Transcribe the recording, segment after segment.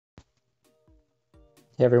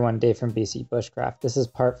Hey everyone, Dave from BC Bushcraft. This is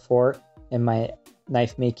part 4 in my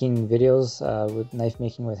knife making videos with knife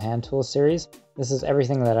making with hand tools series. This is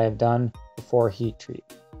everything that I've done before heat treat.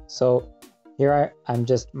 So here I'm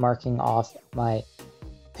just marking off my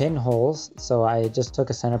pinholes. So I just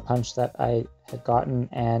took a center punch that I had gotten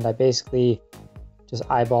and I basically just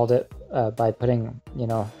eyeballed it by putting,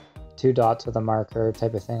 2 dots with a marker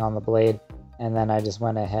type of thing on the blade. And then I just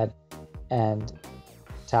went ahead and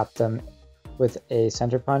tapped them with a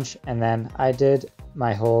center punch, and then I did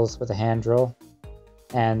my holes with a hand drill.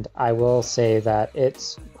 And I will say that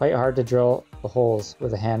it's quite hard to drill the holes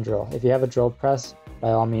with a hand drill. If you have a drill press,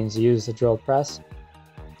 by all means use a drill press.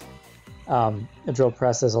 A drill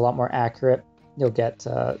press is a lot more accurate. You'll get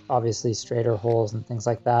obviously straighter holes and things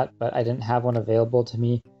like that, but I didn't have one available to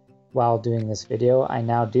me while doing this video. I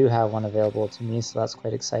now do have one available to me, so that's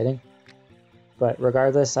quite exciting. But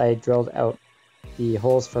regardless, I drilled out the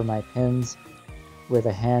holes for my pins with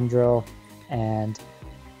a hand drill, and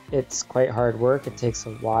it's quite hard work. It takes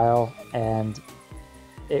a while, and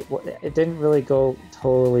it didn't really go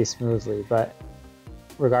totally smoothly, but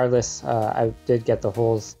regardless, I did get the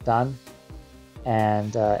holes done,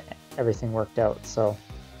 and everything worked out. So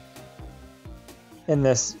in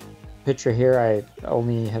this picture here, I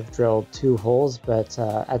only have drilled 2 holes, but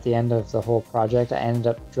at the end of the whole project, I ended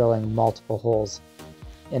up drilling multiple holes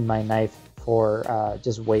in my knife for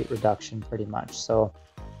just weight reduction pretty much. So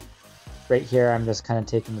right here I'm just kind of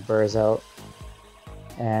taking the burrs out,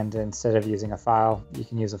 and instead of using a file, you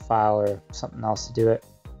can use a file or something else to do it.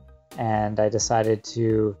 And I decided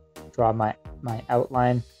to draw my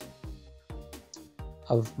outline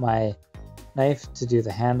of my knife to do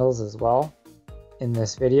the handles as well in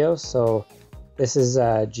this video. So this is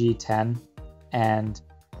G10 and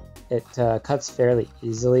it cuts fairly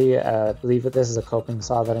easily. I believe that this is a coping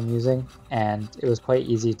saw that I'm using, and it was quite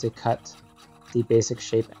easy to cut the basic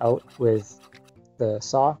shape out with the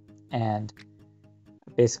saw, and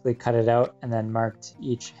basically cut it out and then marked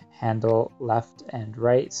each handle left and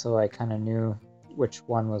right, so I kind of knew which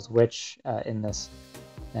one was which in this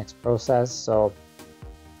next process. So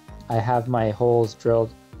I have my holes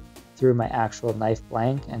drilled through my actual knife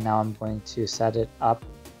blank, and now I'm going to set it up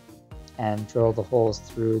and drill the holes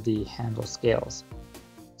through the handle scales.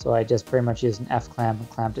 So I just pretty much used an F-clamp and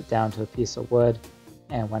clamped it down to a piece of wood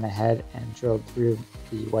and went ahead and drilled through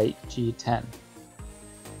the white G10.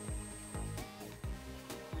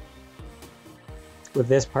 With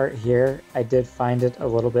this part here, I did find it a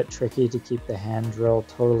little bit tricky to keep the hand drill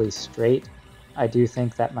totally straight. I do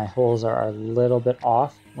think that my holes are a little bit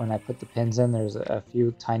off. When I put the pins in, there's a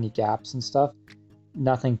few tiny gaps and stuff.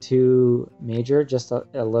 Nothing too major, just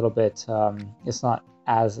a little bit. It's not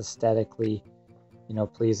as aesthetically,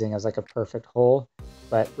 pleasing as like a perfect hole,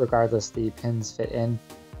 but regardless, the pins fit in,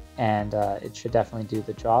 and it should definitely do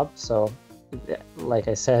the job. So, like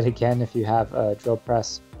I said again, if you have a drill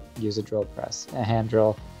press, use a drill press. A hand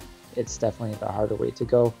drill, it's definitely the harder way to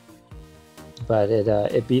go, but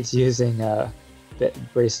it beats using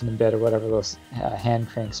bracing and bit or whatever those hand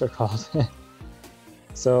cranks are called.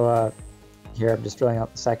 So here I'm just drilling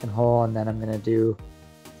out the second hole, and then I'm going to do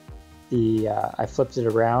the, I flipped it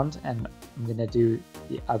around and I'm going to do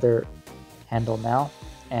the other handle now.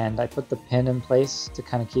 And I put the pin in place to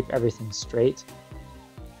kind of keep everything straight.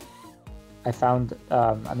 I found,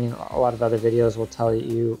 a lot of other videos will tell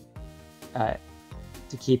you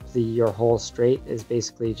to keep your hole straight is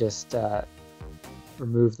basically just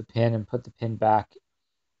remove the pin and put the pin back,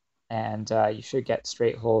 and you should get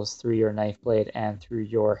straight holes through your knife blade and through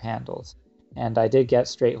your handles. And I did get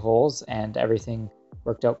straight holes and everything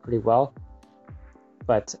worked out pretty well,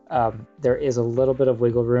 but there is a little bit of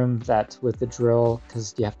wiggle room that with the drill,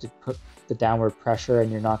 because you have to put the downward pressure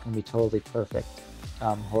and you're not going to be totally perfect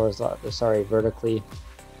vertically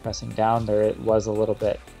pressing down there. It was a little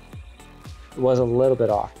bit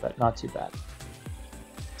off, but not too bad.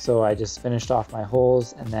 So I just finished off my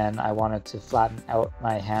holes, and then I wanted to flatten out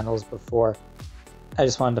my handles before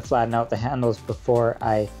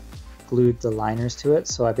I glued the liners to it.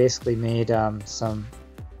 So I basically made some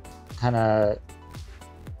kind of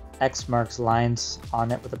X marks lines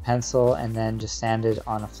on it with a pencil, and then just sanded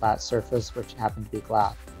on a flat surface, which happened to be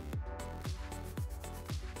glass.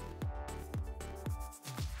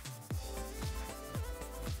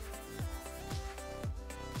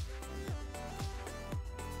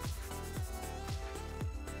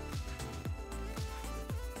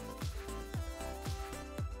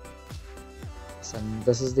 And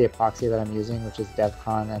this is the epoxy that I'm using, which is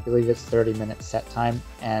DevCon. I believe it's 30-minute set time,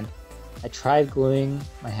 and I tried gluing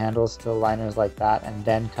my handles to liners like that and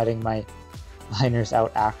then cutting my liners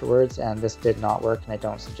out afterwards, and this did not work, and I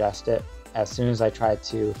don't suggest it. As soon as I tried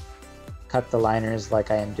to cut the liners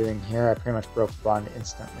like I am doing here, I pretty much broke the bond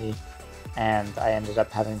instantly, and I ended up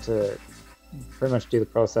having to pretty much do the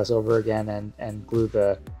process over again and glue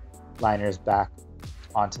the liners back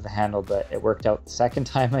onto the handle. But it worked out the second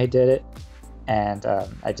time I did it, and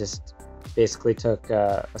I just basically took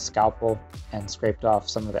a scalpel and scraped off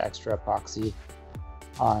some of the extra epoxy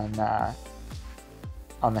on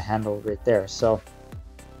the handle right there. So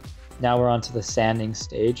now we're on to the sanding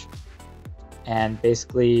stage, and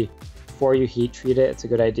basically before you heat treat it, it's a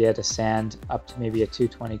good idea to sand up to maybe a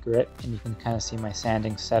 220 grit, and you can kind of see my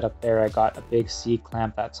sanding setup there. I got a big C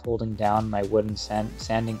clamp that's holding down my wooden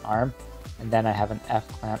sanding arm, and then I have an F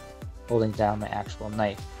clamp holding down my actual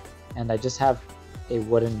knife, and I just have a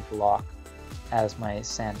wooden block as my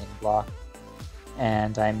sanding block,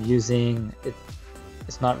 and I'm using it.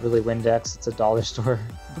 It's not really Windex, it's a dollar store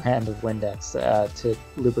brand of Windex to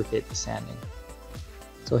lubricate the sanding.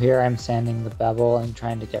 So here I'm sanding the bevel and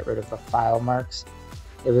trying to get rid of the file marks.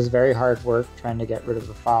 It was very hard work trying to get rid of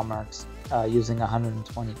the file marks using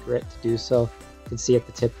 120 grit to do so. You can see at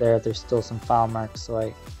the tip there's still some file marks, so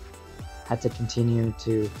I had to continue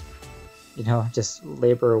to, you know, just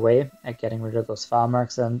labor away at getting rid of those file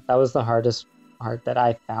marks, and that was the hardest part that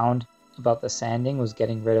I found about the sanding, was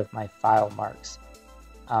getting rid of my file marks.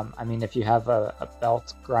 I mean, if you have a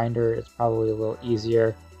belt grinder, it's probably a little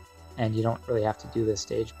easier and you don't really have to do this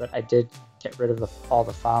stage, but I did get rid of all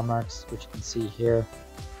the file marks, which you can see here,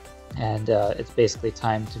 and it's basically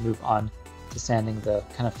time to move on to sanding the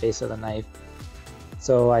kind of face of the knife.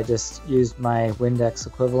 So I just used my Windex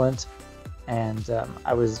equivalent, and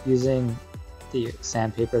I was using the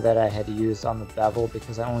sandpaper that I had used on the bevel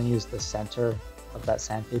because I only used the center of that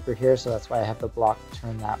sandpaper here, so that's why I have the block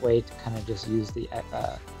turned that way, to kind of just use the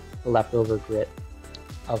leftover grit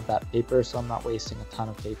of that paper, so I'm not wasting a ton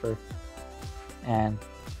of paper. And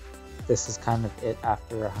this is kind of it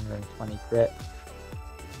after 120 grit.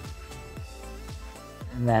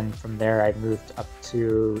 And then from there I moved up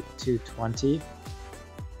to 220.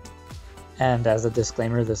 And as a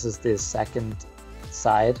disclaimer, this is the second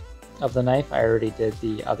side of the knife. I already did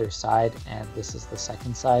the other side, and this is the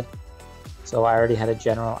second side. So I already had a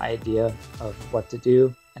general idea of what to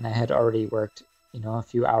do, and I had already worked, you know, a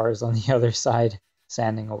few hours on the other side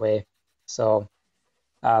sanding away. So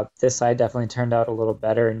this side definitely turned out a little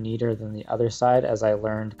better and neater than the other side, as I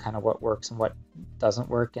learned kind of what works and what doesn't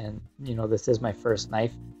work. And, you know, this is my first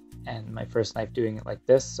knife, and my first knife doing it like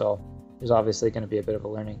this, so there's obviously going to be a bit of a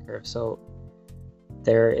learning curve. So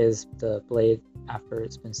there is the blade after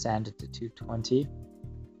it's been sanded to 220.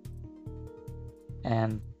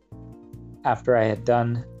 And after I had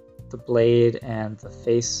done the blade and the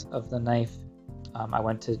face of the knife, I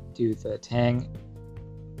went to do the tang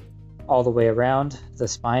all the way around the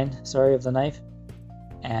spine, of the knife,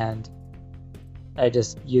 and I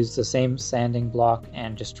just used the same sanding block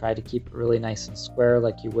and just tried to keep it really nice and square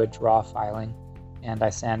like you would draw filing, and I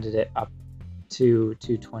sanded it up to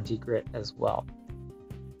 220 grit as well.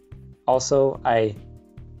 Also, I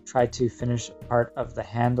tried to finish part of the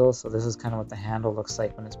handle, so this is kind of what the handle looks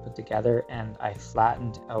like when it's put together, and I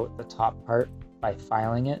flattened out the top part by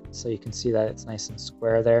filing it, so you can see that it's nice and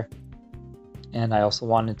square there. And I also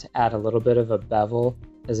wanted to add a little bit of a bevel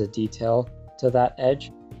as a detail to that edge.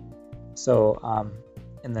 So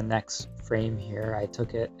in the next frame here, I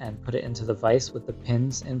took it and put it into the vise with the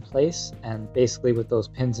pins in place, and basically with those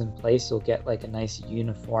pins in place, you'll get like a nice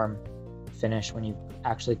uniform finish when you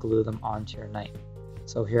actually glue them onto your knife.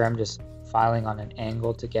 So here I'm just filing on an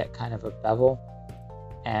angle to get kind of a bevel,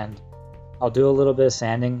 and I'll do a little bit of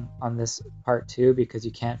sanding on this part too, because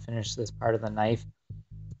you can't finish this part of the knife.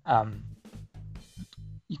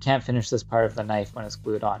 You can't finish this part of the knife when it's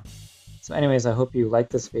glued on. So anyways, I hope you like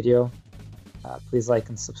this video. Please like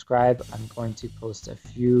and subscribe. I'm going to post a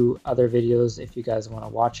few other videos if you guys want to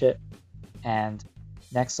watch it. And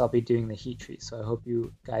next I'll be doing the heat treat. So I hope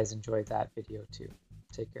you guys enjoyed that video too.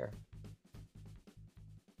 Take care.